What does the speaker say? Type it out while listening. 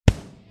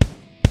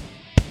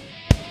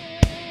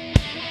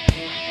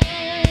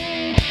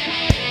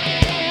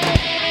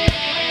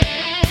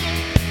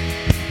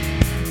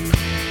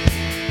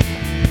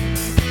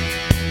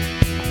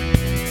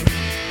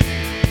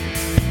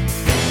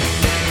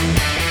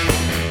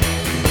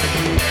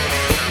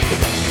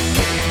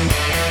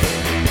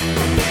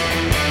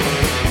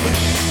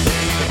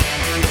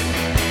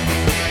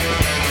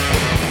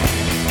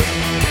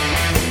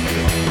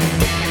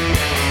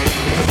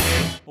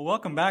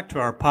Welcome back to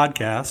our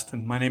podcast.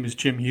 And my name is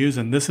Jim Hughes,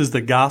 and this is the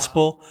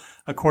Gospel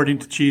According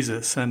to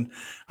Jesus. And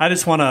I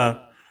just want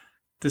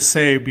to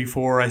say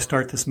before I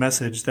start this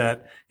message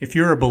that if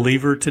you're a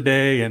believer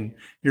today and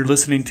you're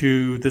listening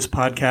to this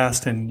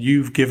podcast and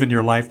you've given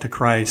your life to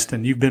Christ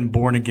and you've been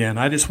born again,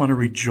 I just want to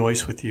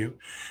rejoice with you.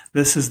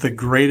 This is the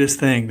greatest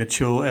thing that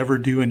you'll ever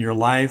do in your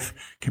life,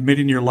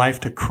 committing your life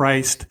to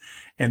Christ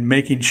and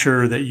making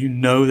sure that you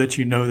know that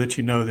you're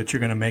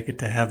going to make it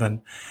to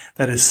heaven.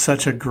 That is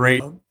such a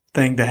great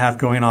thing to have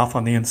going off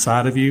on the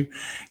inside of you,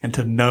 and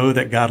to know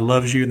that God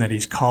loves you and that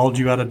He's called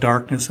you out of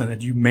darkness and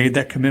that you made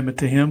that commitment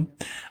to Him.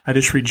 I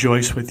just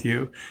rejoice with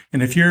you.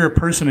 And if you're a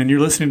person and you're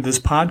listening to this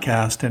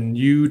podcast and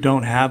you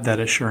don't have that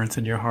assurance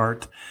in your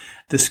heart,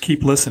 just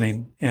keep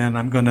listening, and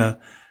I'm going to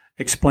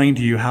explain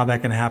to you how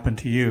that can happen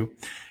to you.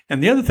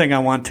 And the other thing I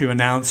want to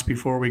announce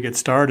before we get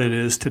started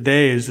is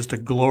today is just a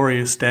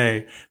glorious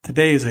day.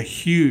 Today is a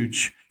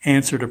huge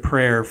answer to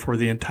prayer for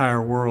the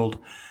entire world,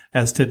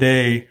 as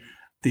today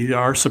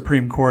our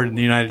Supreme Court in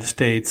the United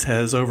States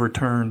has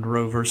overturned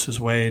Roe versus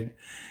Wade.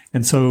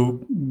 And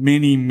so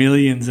many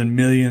millions and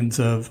millions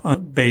of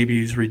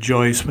babies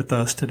rejoice with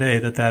us today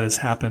that has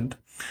happened.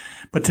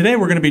 But today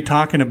we're going to be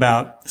talking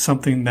about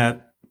something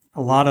that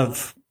a lot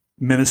of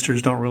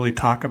ministers don't really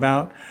talk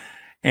about,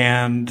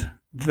 and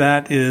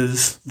that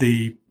is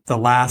the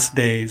last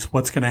days,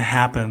 what's going to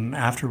happen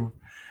after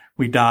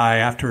we die,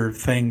 after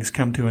things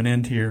come to an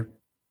end here.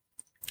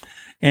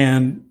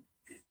 And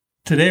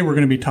today we're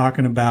going to be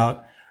talking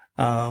about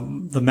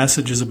the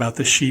messages about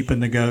the sheep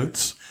and the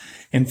goats.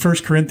 In 1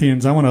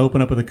 Corinthians, I want to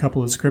open up with a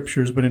couple of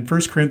scriptures, but in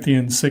 1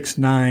 Corinthians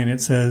 6:9,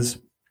 it says,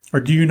 "Or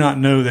do you not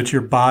know that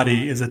your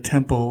body is a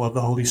temple of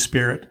the Holy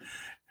Spirit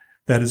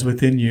that is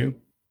within you,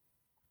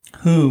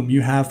 whom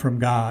you have from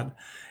God,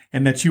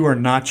 and that you are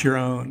not your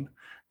own?"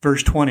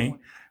 Verse 20,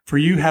 "For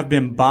you have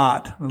been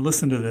bought," and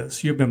listen to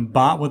this, "you have been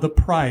bought with a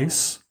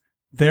price,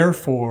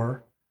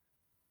 therefore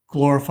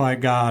glorify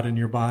God in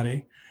your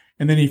body."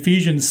 And then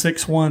Ephesians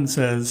 6:1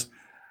 says,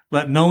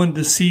 "Let no one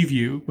deceive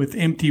you with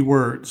empty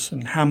words."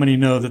 And how many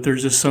know that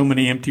there's just so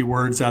many empty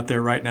words out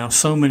there right now,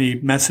 so many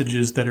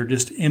messages that are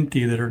just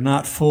empty, that are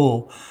not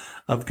full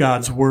of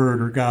God's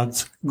word or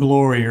God's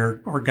glory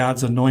or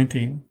God's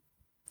anointing.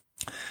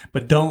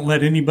 "But don't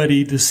let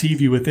anybody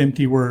deceive you with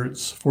empty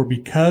words, for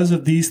because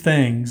of these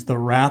things, the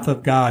wrath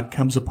of God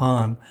comes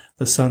upon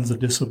the sons of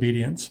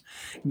disobedience."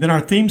 And then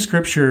our theme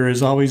scripture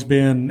has always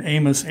been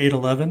Amos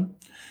 8:11.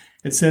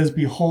 It says,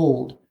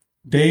 "Behold,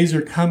 days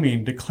are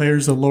coming,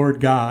 declares the Lord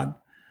God,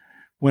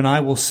 when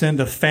I will send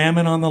a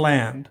famine on the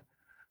land,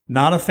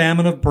 not a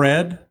famine of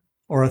bread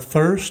or a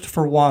thirst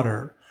for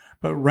water,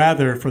 but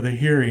rather for the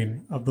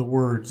hearing of the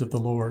words of the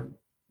Lord."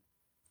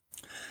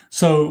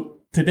 So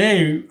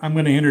today I'm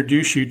going to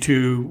introduce you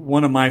to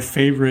one of my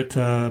favorite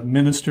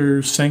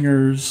ministers,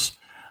 singers,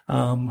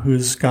 who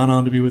has gone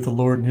on to be with the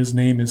Lord, and his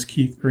name is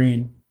Keith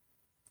Green.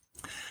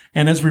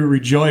 And as we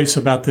rejoice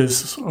about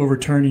this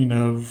overturning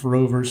of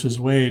Roe versus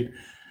Wade,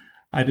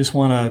 I just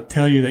want to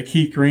tell you that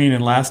Keith Green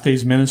and Last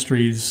Days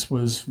Ministries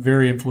was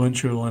very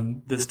influential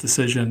in this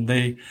decision.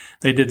 They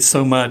did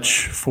so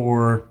much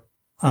for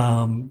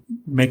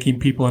making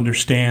people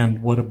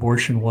understand what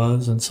abortion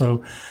was. And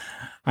so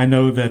I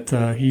know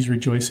that he's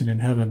rejoicing in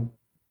heaven.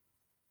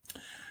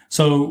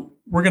 So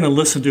we're going to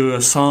listen to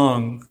a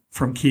song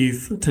from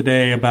Keith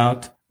today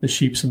about the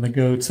sheep and the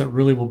goats that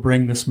really will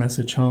bring this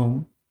message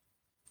home.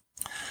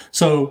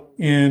 So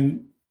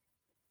in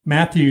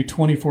Matthew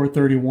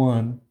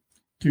 24:31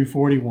 through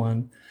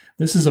 41,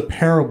 this is a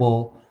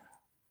parable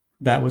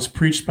that was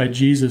preached by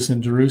Jesus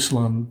in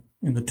Jerusalem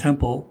in the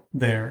temple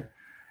there.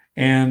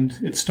 And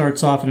it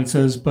starts off and it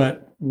says,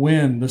 "But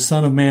when the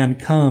Son of Man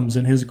comes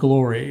in his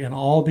glory and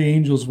all the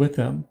angels with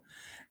him,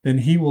 then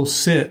he will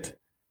sit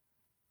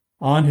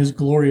on his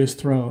glorious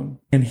throne,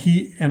 and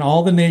he and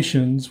all the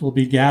nations will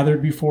be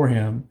gathered before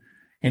him,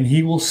 and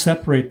he will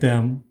separate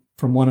them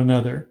from one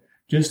another,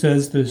 just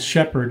as the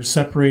shepherd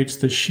separates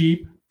the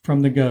sheep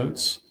from the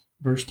goats."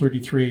 Verse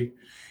 33,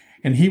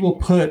 "And he will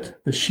put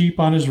the sheep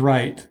on his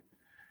right,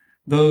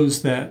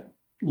 those that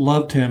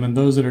loved him and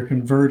those that are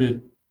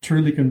converted,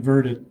 truly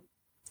converted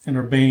and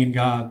obeying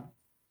God,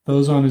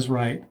 those on his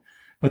right,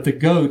 but the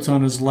goats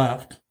on his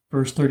left."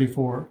 Verse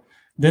 34,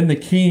 "Then the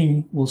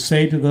king will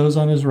say to those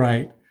on his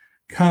right,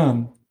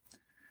 'Come,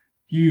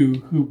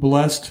 you who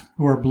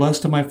are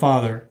blessed of my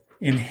Father,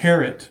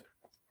 inherit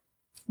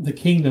the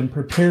kingdom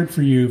prepared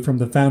for you from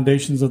the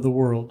foundations of the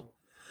world.'"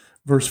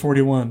 Verse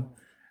 41,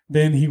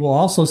 "Then he will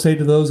also say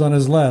to those on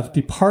his left,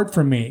 'Depart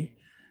from me,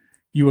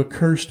 you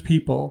accursed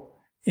people,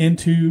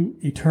 into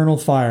eternal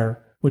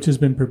fire, which has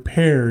been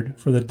prepared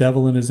for the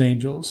devil and his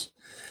angels.'"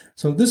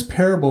 So this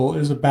parable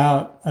is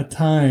about a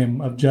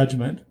time of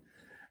judgment.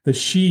 The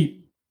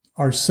sheep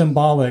are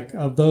symbolic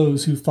of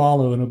those who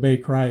follow and obey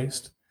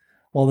Christ,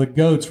 while the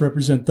goats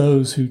represent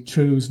those who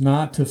choose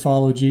not to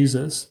follow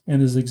Jesus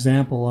and his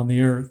example on the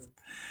earth.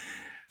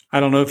 I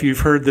don't know if you've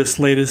heard this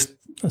latest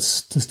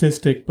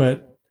statistic,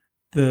 but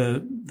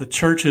the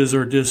churches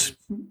are just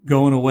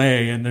going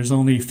away, and there's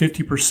only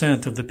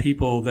 50% of the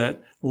people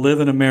that live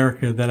in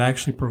America that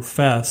actually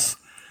profess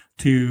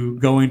to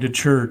going to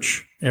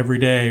church every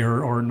day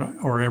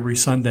or every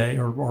Sunday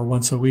or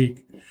once a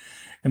week.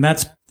 And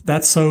that's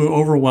so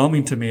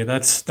overwhelming to me.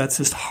 That's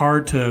just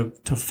hard to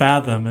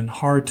fathom and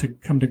hard to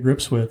come to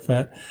grips with,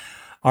 that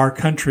our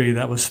country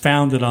that was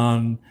founded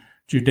on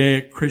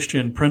Judaic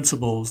Christian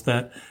principles,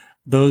 that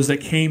those that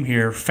came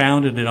here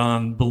founded it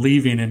on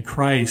believing in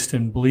Christ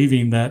and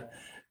believing that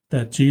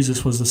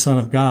Jesus was the Son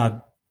of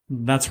God.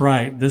 That's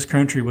right. This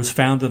country was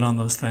founded on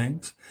those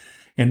things.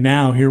 And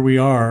now here we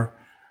are.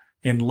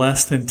 In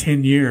less than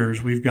 10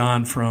 years, we've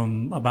gone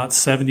from about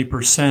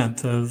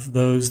 70% of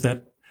those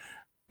that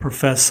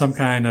profess some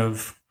kind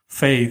of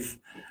faith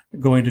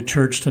going to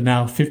church to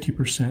now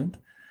 50%.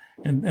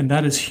 And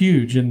that is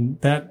huge. And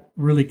that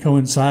really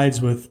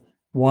coincides with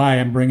why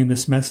I'm bringing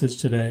this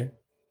message today.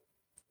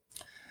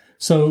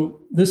 So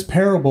this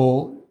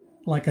parable,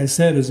 like I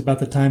said, is about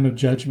the time of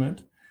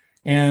judgment.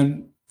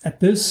 And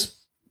this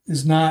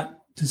is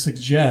not to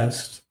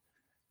suggest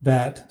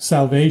that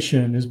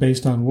salvation is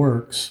based on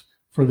works.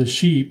 For the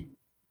sheep,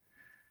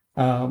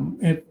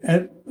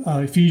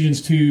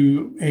 Ephesians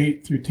 2,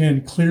 8 through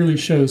 10 clearly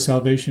shows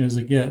salvation as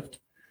a gift.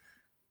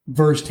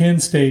 Verse 10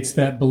 states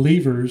that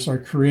believers are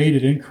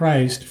created in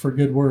Christ for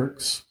good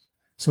works.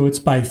 So it's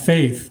by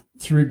faith,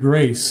 through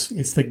grace.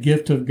 It's the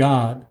gift of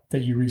God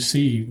that you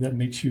receive that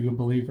makes you a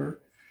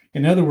believer.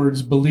 In other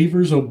words,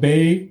 believers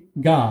obey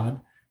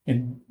God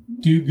and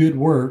do good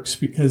works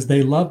because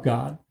they love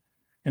God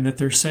and that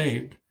they're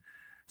saved.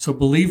 So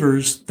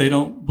believers, they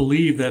don't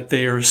believe that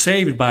they are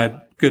saved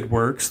by good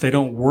works. They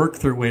don't work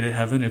their way to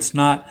heaven. It's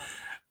not,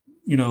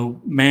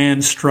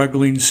 man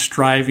struggling,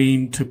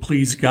 striving to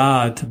please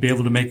God to be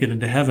able to make it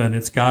into heaven.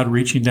 It's God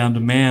reaching down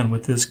to man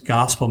with this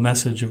gospel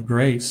message of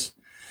grace.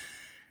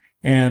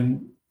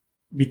 And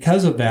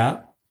because of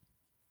that,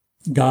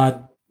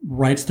 God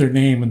writes their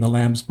name in the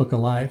Lamb's Book of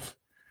Life.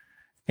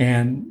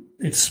 And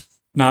it's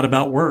not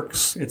about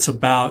works. It's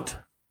about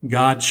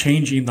God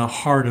changing the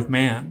heart of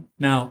man.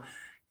 Now,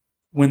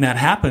 when that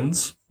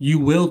happens, you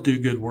will do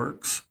good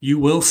works. You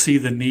will see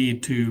the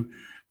need to,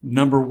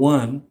 number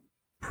one,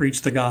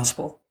 preach the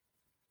gospel.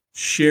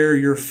 Share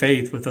your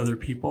faith with other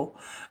people.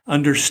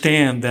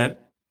 Understand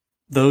that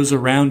those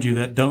around you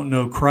that don't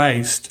know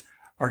Christ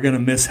are going to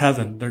miss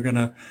heaven. They're going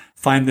to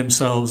find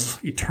themselves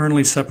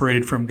eternally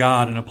separated from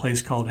God in a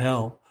place called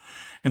hell.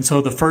 And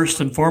so the first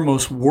and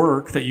foremost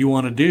work that you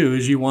want to do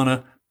is you want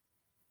to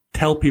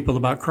tell people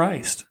about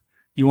Christ.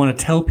 You want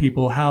to tell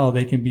people how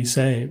they can be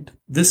saved.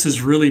 This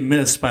is really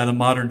missed by the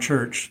modern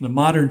church. The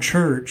modern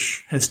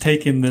church has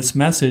taken this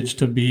message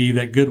to be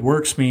that good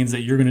works means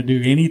that you're going to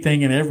do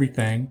anything and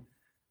everything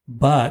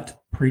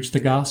but preach the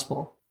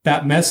gospel.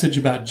 That message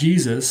about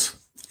Jesus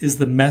is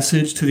the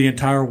message to the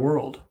entire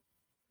world.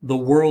 The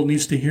world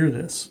needs to hear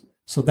this.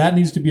 So that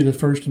needs to be the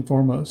first and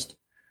foremost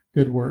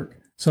good work.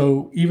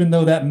 So even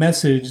though that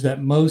message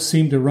that most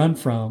seem to run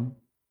from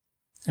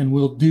and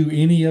will do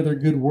any other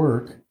good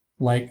work,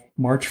 like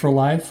March for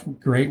Life,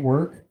 great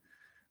work,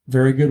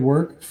 very good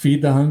work.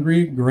 Feed the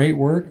hungry, great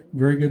work,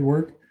 very good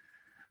work.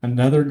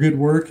 Another good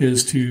work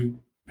is to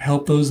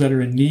help those that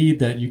are in need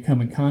that you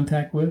come in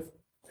contact with.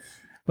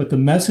 But the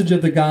message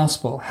of the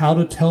gospel, how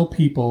to tell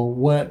people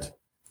what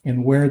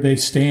and where they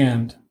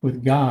stand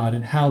with God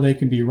and how they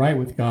can be right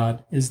with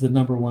God, is the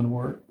number one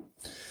work.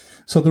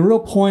 So the real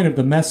point of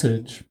the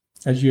message,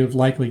 as you have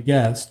likely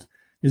guessed,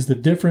 is the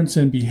difference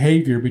in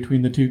behavior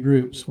between the two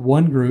groups.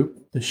 One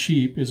group, the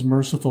sheep, is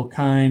merciful,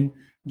 kind,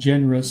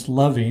 generous,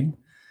 loving,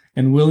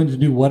 and willing to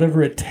do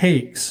whatever it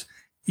takes,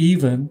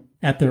 even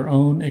at their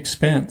own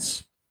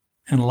expense,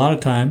 and a lot of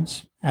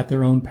times at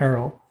their own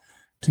peril,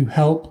 to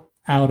help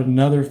out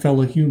another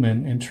fellow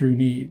human in true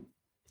need.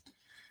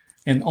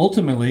 And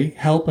ultimately,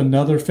 help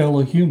another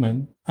fellow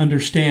human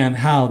understand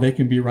how they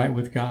can be right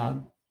with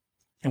God,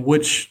 and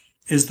which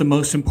is the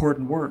most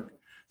important work.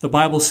 The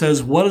Bible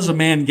says, what does a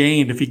man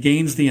gain if he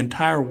gains the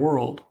entire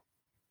world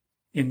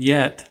and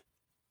yet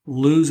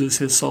loses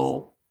his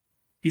soul?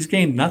 He's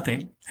gained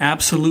nothing,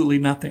 absolutely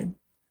nothing.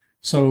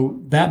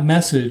 So that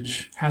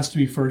message has to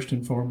be first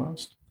and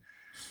foremost.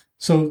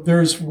 So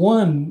there's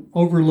one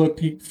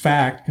overlooked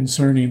fact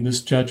concerning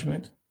this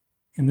judgment,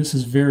 and this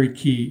is very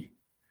key,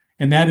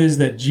 and that is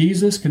that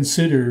Jesus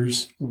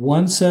considers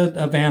one set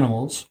of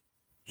animals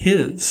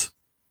his.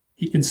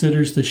 He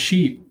considers the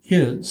sheep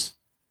his,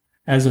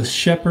 as a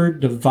shepherd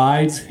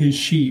divides his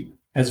sheep,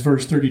 as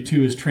verse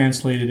 32 is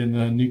translated in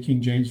the New King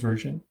James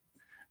Version.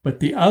 But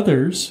the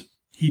others,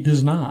 he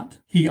does not.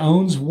 He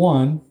owns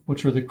one,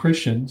 which are the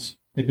Christians.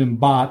 They've been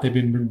bought, they've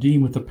been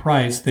redeemed with a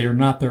price, they are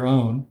not their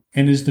own,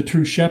 and is the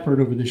true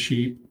shepherd over the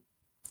sheep,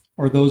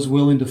 or those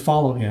willing to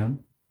follow him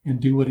and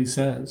do what he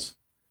says.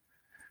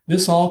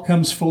 This all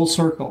comes full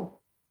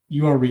circle.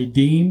 You are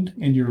redeemed,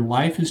 and your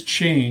life is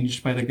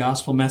changed by the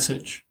gospel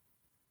message.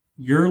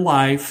 Your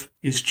life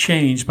is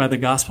changed by the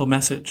gospel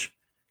message.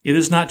 It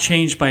is not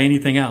changed by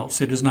anything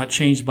else. It is not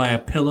changed by a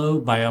pillow,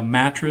 by a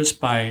mattress,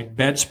 by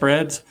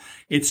bedspreads.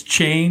 It's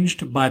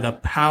changed by the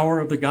power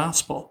of the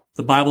gospel.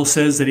 The Bible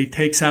says that he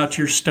takes out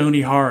your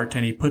stony heart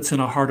and he puts in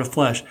a heart of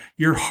flesh.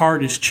 Your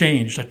heart is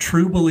changed. A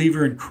true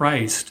believer in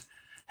Christ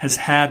has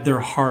had their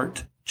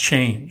heart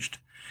changed.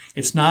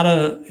 It's not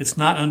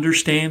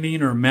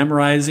understanding or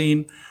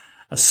memorizing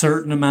a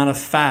certain amount of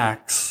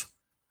facts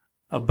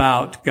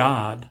about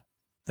God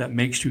that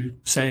makes you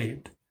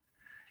saved.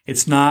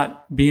 It's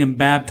not being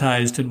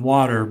baptized in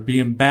water,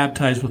 being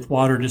baptized with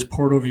water just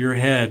poured over your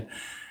head.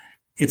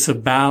 It's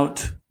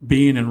about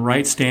being in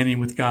right standing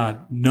with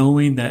God,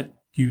 knowing that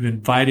you've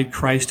invited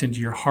Christ into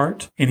your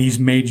heart and he's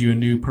made you a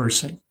new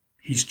person.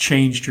 He's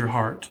changed your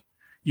heart.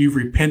 You've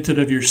repented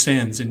of your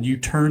sins and you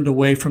turned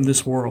away from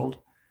this world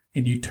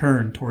and you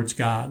turned towards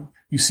God.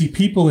 You see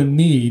people in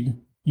need,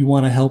 you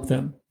want to help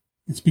them.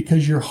 It's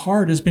because your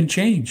heart has been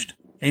changed.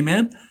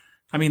 Amen?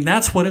 I mean,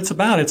 that's what it's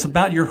about. It's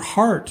about your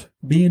heart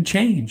being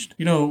changed.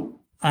 You know,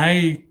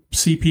 I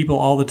see people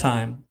all the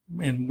time,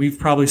 and we've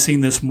probably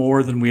seen this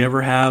more than we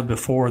ever have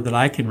before that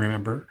I can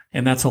remember,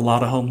 and that's a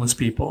lot of homeless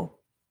people.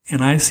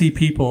 And I see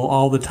people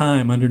all the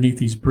time underneath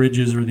these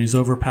bridges or these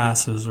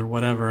overpasses or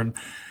whatever.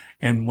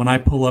 And when I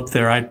pull up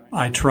there,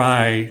 I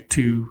try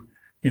to,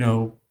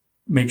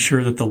 make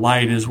sure that the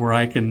light is where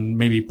I can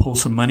maybe pull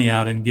some money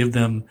out and give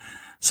them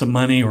some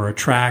money or a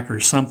track or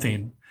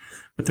something.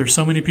 But there's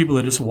so many people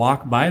that just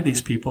walk by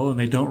these people and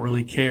they don't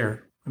really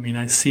care. I mean,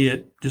 I see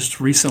it just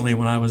recently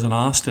when I was in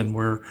Austin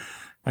where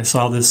I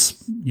saw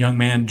this young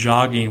man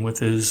jogging with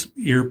his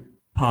ear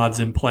pods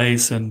in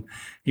place, and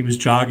he was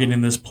jogging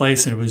in this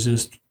place and it was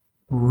just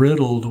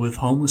riddled with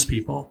homeless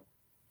people.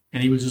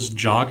 And he was just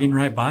jogging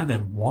right by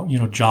them,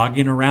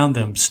 jogging around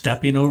them,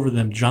 stepping over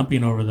them,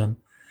 jumping over them,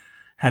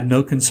 had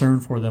no concern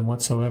for them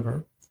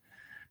whatsoever.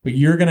 But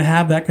you're going to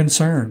have that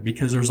concern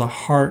because there's a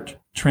heart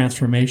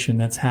transformation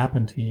that's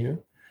happened to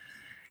you.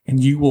 And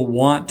you will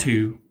want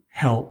to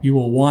help. You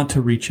will want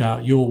to reach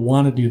out. You will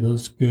want to do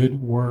those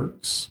good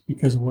works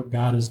because of what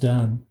God has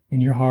done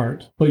in your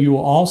heart. But you will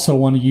also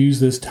want to use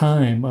this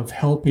time of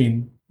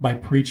helping by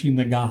preaching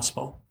the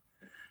gospel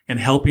and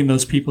helping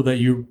those people that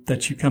you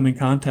come in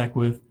contact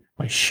with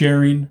by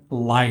sharing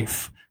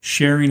life,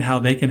 sharing how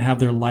they can have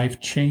their life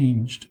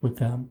changed with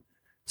them.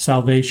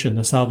 Salvation,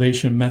 the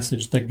salvation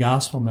message, the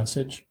gospel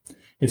message.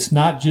 It's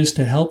not just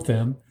to help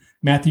them.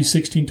 Matthew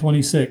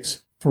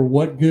 16:26, for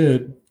what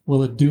good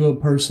will it do a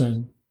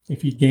person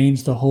if he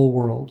gains the whole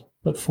world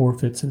but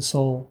forfeits his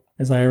soul?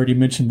 As I already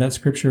mentioned that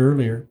scripture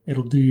earlier,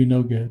 it'll do you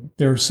no good.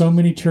 There are so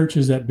many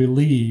churches that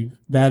believe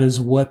that is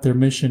what their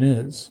mission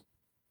is,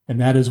 and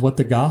that is what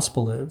the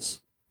gospel is.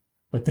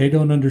 But they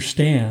don't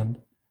understand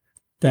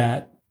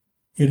that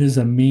it is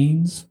a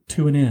means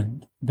to an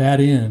end. That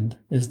end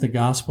is the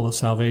gospel of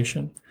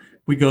salvation.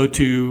 We go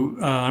to,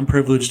 I'm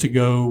privileged to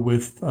go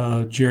with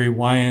Jerry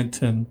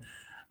Wyant and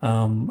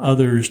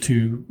others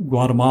to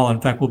Guatemala.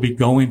 In fact, we'll be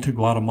going to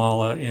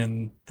Guatemala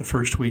in the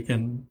first week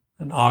in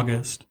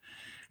August.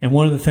 And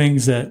one of the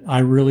things that I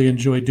really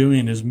enjoy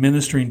doing is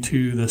ministering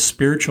to the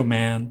spiritual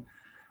man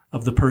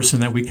of the person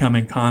that we come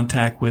in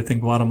contact with in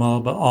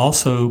Guatemala, but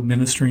also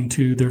ministering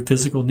to their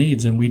physical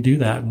needs. And we do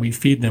that, and we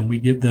feed them. We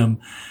give them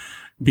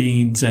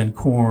beans and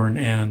corn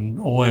and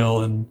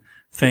oil and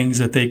things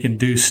that they can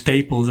do,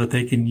 staples that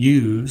they can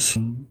use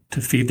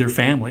to feed their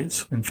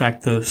families. In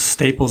fact, the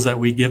staples that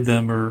we give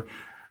them are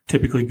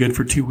typically good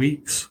for 2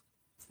 weeks.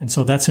 And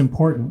so that's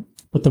important.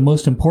 But the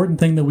most important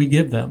thing that we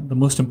give them, the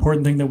most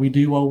important thing that we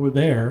do while we're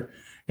there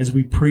is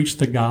we preach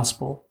the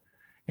gospel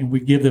and we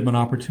give them an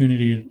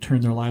opportunity to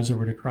turn their lives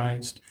over to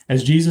Christ.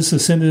 As Jesus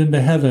ascended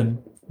into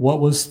heaven,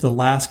 what was the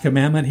last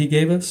commandment he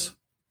gave us?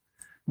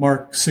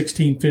 Mark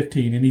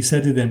 16:15, and he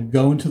said to them,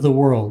 go into the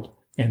world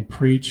and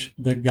preach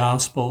the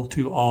gospel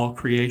to all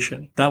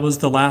creation. That was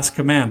the last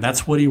command.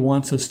 That's what he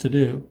wants us to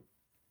do.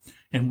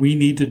 And we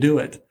need to do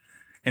it.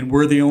 And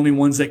we're the only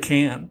ones that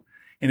can.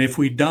 And if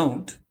we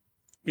don't,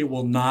 it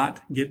will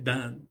not get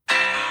done.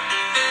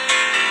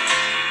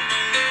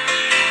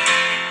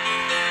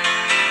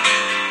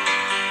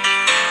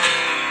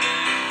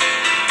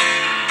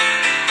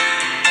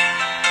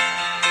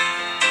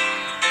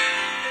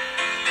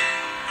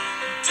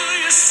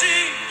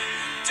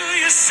 Do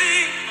you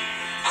see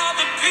all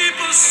the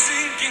people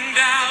sinking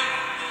down?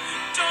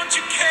 Don't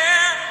you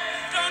care?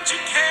 Don't you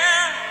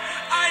care?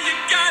 Are you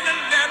gonna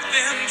let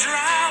them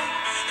drown?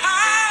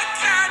 How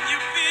can you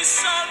be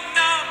so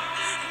numb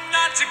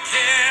not to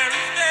care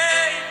if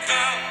they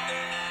come?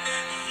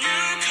 You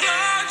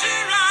close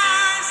your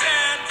eyes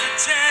and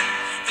pretend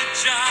the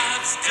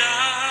job's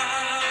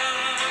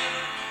done.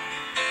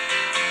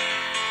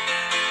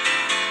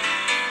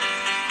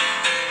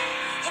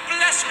 Oh,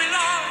 bless me,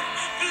 Lord,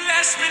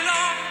 bless me,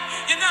 Lord.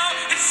 You know,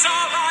 it's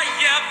all I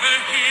ever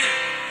hear.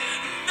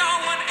 No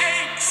one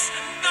aches,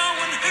 no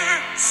one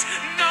hurts,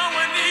 no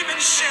one even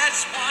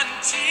sheds one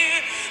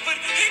tear. But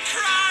he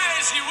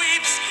cries, he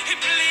weeps, he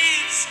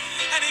bleeds,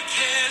 and he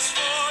cares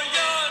for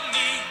your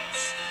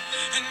needs.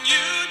 And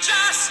you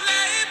just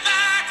lay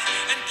back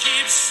and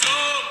keep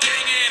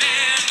soaking it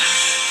in.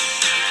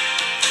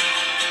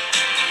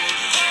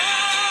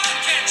 Oh,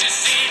 can't you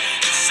see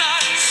it's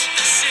such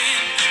a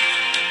sin?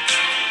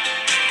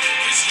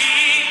 'Cause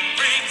he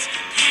brings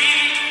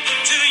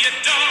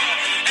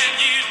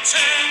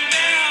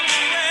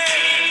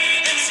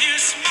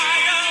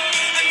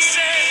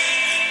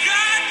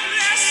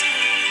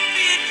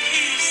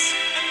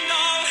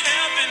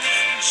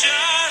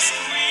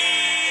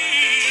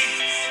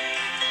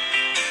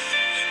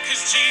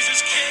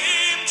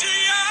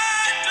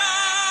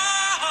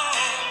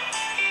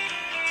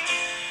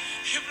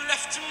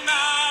left him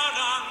out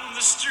on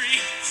the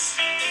streets.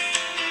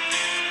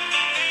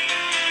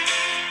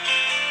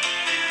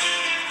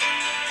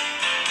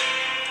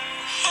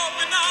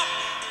 Open up,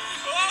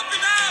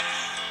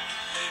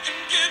 and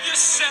give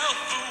yourself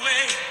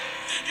away.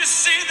 You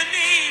see the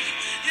need,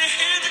 you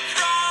hear the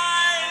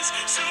cries,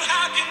 so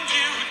how can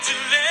you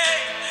delay?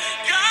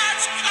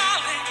 God's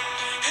calling,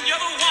 and you're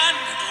the one,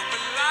 but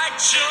like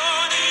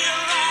Jonah, you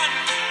run.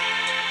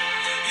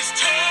 He's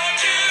told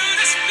you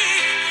to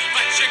speak,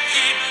 but you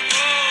keep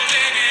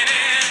holding it in.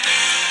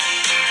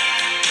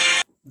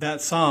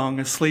 That song,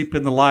 Asleep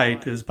in the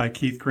Light, is by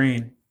Keith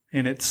Green,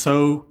 and it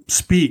so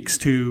speaks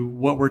to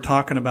what we're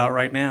talking about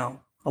right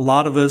now. A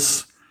lot of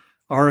us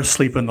are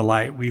asleep in the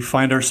light. We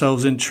find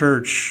ourselves in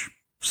church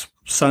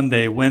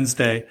Sunday,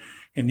 Wednesday,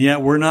 and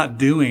yet we're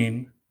not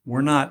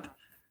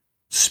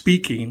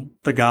speaking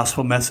the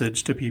gospel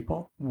message to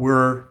people.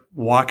 We're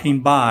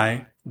walking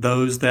by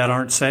those that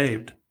aren't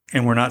saved,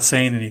 and we're not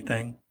saying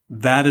anything.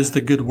 That is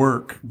the good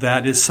work.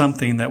 That is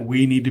something that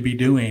we need to be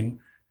doing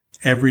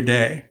every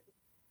day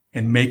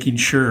and making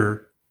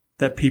sure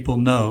that people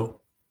know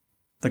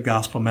the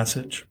gospel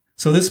message.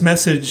 So this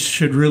message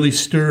should really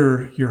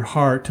stir your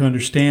heart to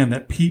understand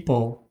that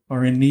people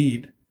are in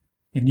need,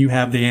 and you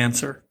have the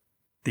answer.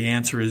 The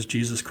answer is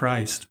Jesus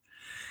Christ.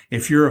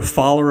 If you're a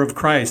follower of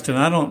Christ, and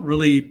I don't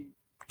really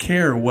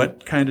care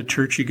what kind of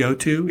church you go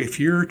to, if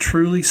you're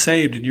truly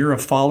saved and you're a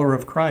follower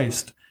of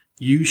Christ,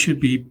 you should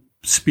be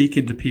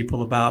speaking to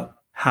people about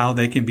how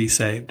they can be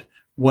saved,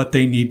 what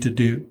they need to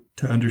do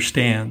to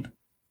understand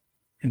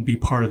and be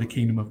part of the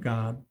kingdom of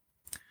God.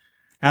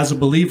 As a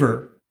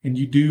believer, and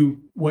you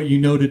do what you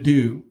know to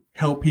do,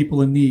 help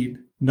people in need,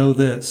 know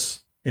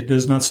this: it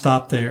does not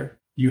stop there.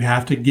 You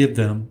have to give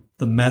them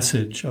the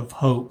message of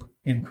hope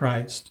in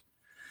Christ.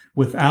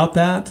 Without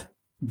that,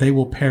 they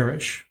will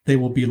perish. They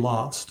will be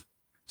lost.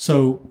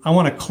 So I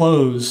want to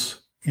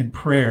close in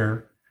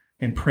prayer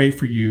and pray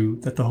for you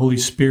that the Holy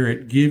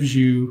Spirit gives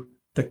you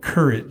the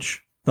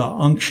courage, the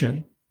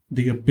unction,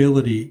 the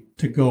ability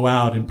to go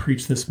out and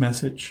preach this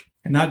message,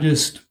 and not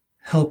just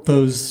help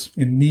those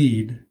in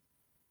need,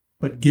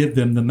 but give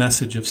them the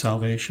message of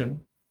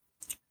salvation.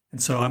 And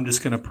so I'm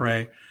just going to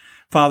pray.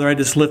 Father, I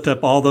just lift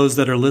up all those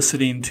that are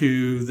listening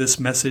to this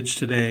message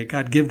today.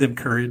 God, give them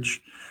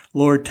courage.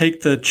 Lord,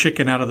 take the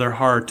chicken out of their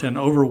heart and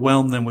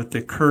overwhelm them with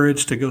the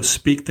courage to go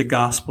speak the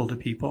gospel to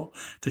people,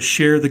 to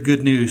share the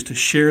good news, to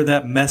share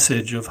that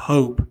message of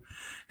hope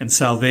and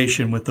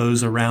salvation with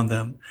those around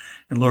them.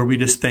 And Lord, we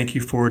just thank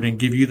you for it and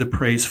give you the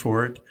praise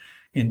for it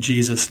in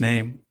Jesus'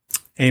 name.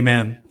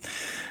 Amen.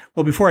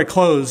 Well, before I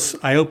close,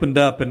 I opened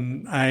up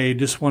and I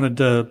just wanted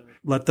to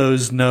let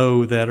those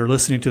know that are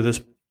listening to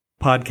this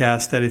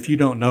podcast that if you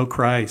don't know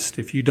Christ,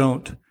 if you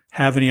don't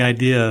have any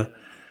idea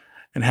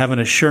and have an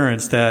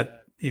assurance that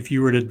if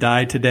you were to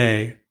die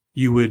today,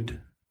 you would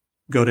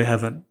go to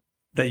heaven,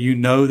 that you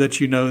know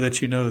that you know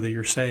that you know that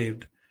you're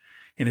saved.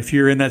 And if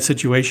you're in that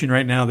situation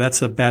right now,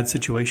 that's a bad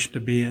situation to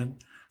be in.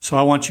 So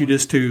I want you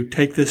just to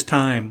take this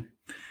time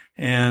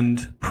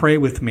and pray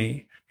with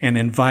me and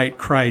invite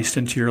Christ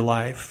into your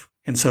life.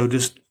 And so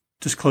just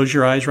close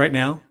your eyes right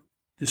now.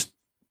 Just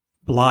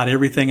blot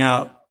everything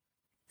else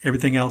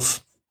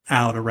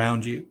out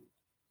around you.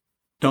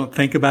 Don't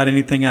think about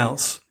anything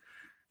else.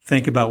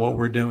 Think about what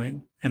we're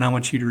doing. And I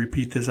want you to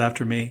repeat this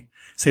after me.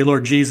 Say,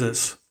 Lord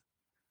Jesus,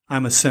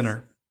 I'm a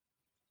sinner.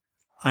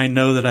 I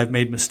know that I've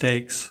made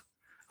mistakes.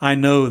 I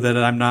know that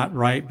I'm not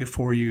right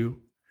before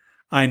you.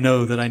 I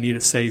know that I need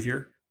a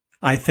Savior.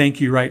 I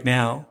thank you right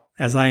now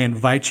as I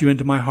invite you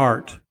into my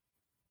heart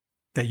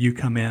that you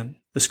come in.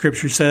 The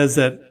scripture says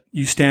that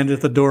you stand at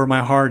the door of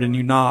my heart and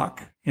you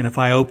knock, and if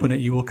I open it,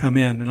 you will come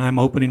in, and I'm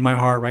opening my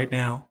heart right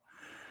now.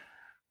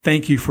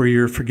 Thank you for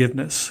your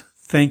forgiveness.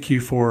 Thank you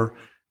for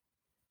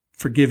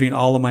forgiving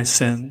all of my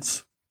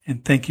sins,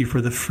 and thank you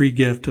for the free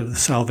gift of the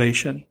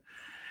salvation.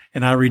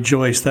 And I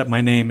rejoice that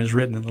my name is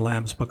written in the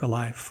Lamb's Book of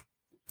Life.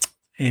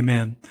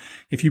 Amen.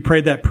 If you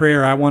prayed that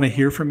prayer, I want to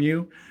hear from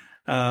you.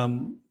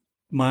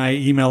 My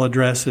email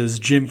address is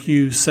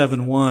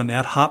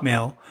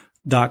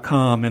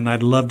jimhughes71@hotmail.com, and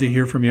I'd love to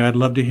hear from you. I'd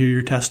love to hear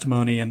your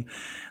testimony. And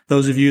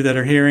those of you that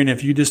are hearing,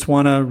 if you just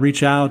want to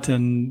reach out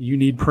and you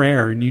need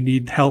prayer and you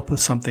need help with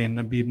something,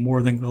 I'd be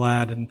more than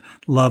glad and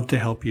love to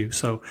help you.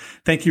 So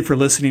thank you for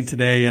listening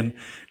today. And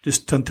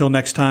just until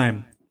next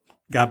time,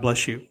 God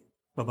bless you.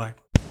 Bye-bye.